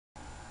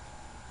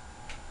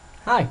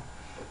Hi.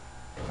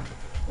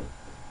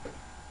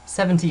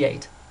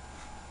 78.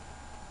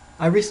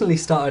 I recently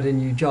started a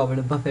new job in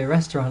a buffet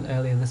restaurant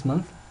earlier this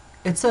month.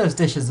 It serves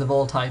dishes of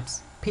all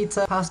types.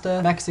 Pizza,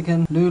 pasta,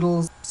 Mexican,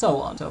 noodles, so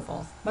on and so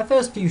forth. My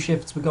first few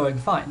shifts were going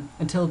fine,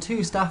 until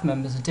two staff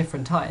members at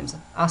different times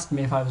asked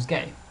me if I was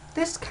gay.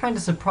 This kinda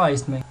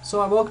surprised me,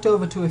 so I walked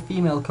over to a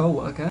female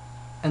co-worker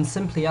and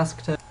simply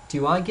asked her,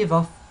 "Do I give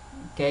off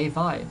gay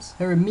vibes?"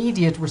 Her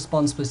immediate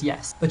response was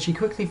yes, but she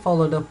quickly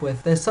followed up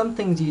with, "There's some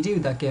things you do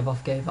that give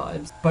off gay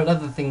vibes, but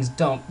other things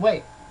don't."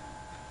 Wait,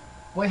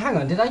 hang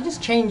on, did I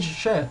just change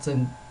shirts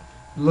and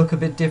look a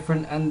bit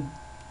different and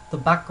the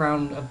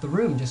background of the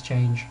room just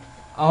changed?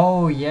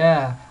 Oh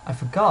yeah, I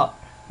forgot.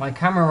 My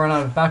camera ran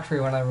out of battery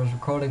when I was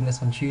recording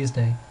this on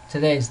Tuesday.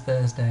 Today's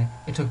Thursday.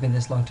 It took me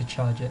this long to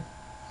charge it.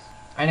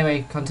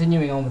 Anyway,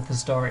 continuing on with the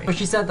story. But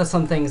she said that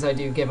some things I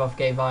do give off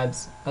gay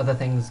vibes, other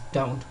things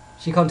don't.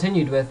 She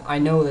continued with, "I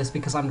know this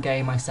because I'm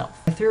gay myself."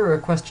 I threw her a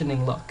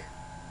questioning look.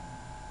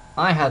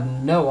 I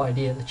had no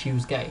idea that she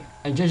was gay,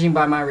 and judging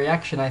by my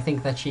reaction, I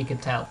think that she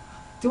could tell.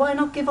 "Do I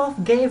not give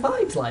off gay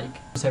vibes like?"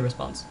 was her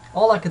response.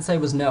 All I could say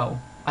was no.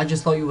 I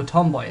just thought you were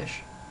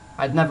tomboyish.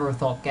 I'd never have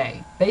thought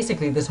gay.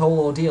 Basically, this whole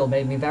ordeal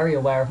made me very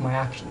aware of my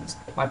actions,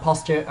 my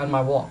posture, and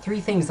my walk.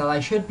 Three things that I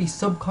should be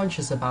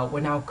subconscious about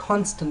were now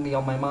constantly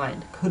on my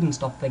mind. Couldn't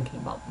stop thinking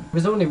about them. It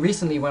was only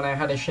recently when I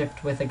had a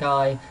shift with a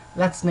guy,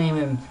 let's name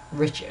him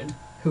Richard,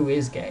 who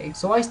is gay,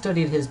 so I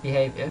studied his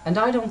behaviour, and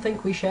I don't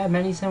think we share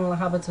many similar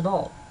habits at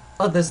all.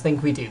 Others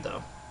think we do,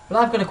 though. But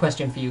I've got a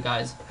question for you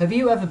guys. Have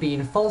you ever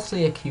been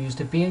falsely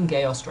accused of being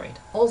gay or straight?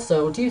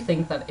 Also, do you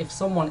think that if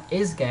someone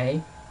is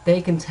gay, they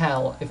can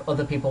tell if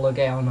other people are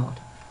gay or not?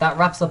 That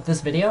wraps up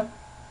this video.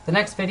 The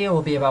next video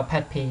will be about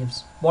pet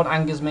peeves. What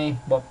angers me,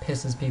 what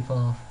pisses people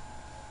off.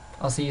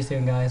 I'll see you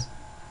soon, guys.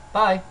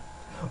 Bye.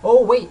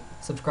 Oh wait,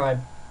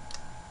 subscribe.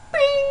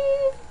 Beep.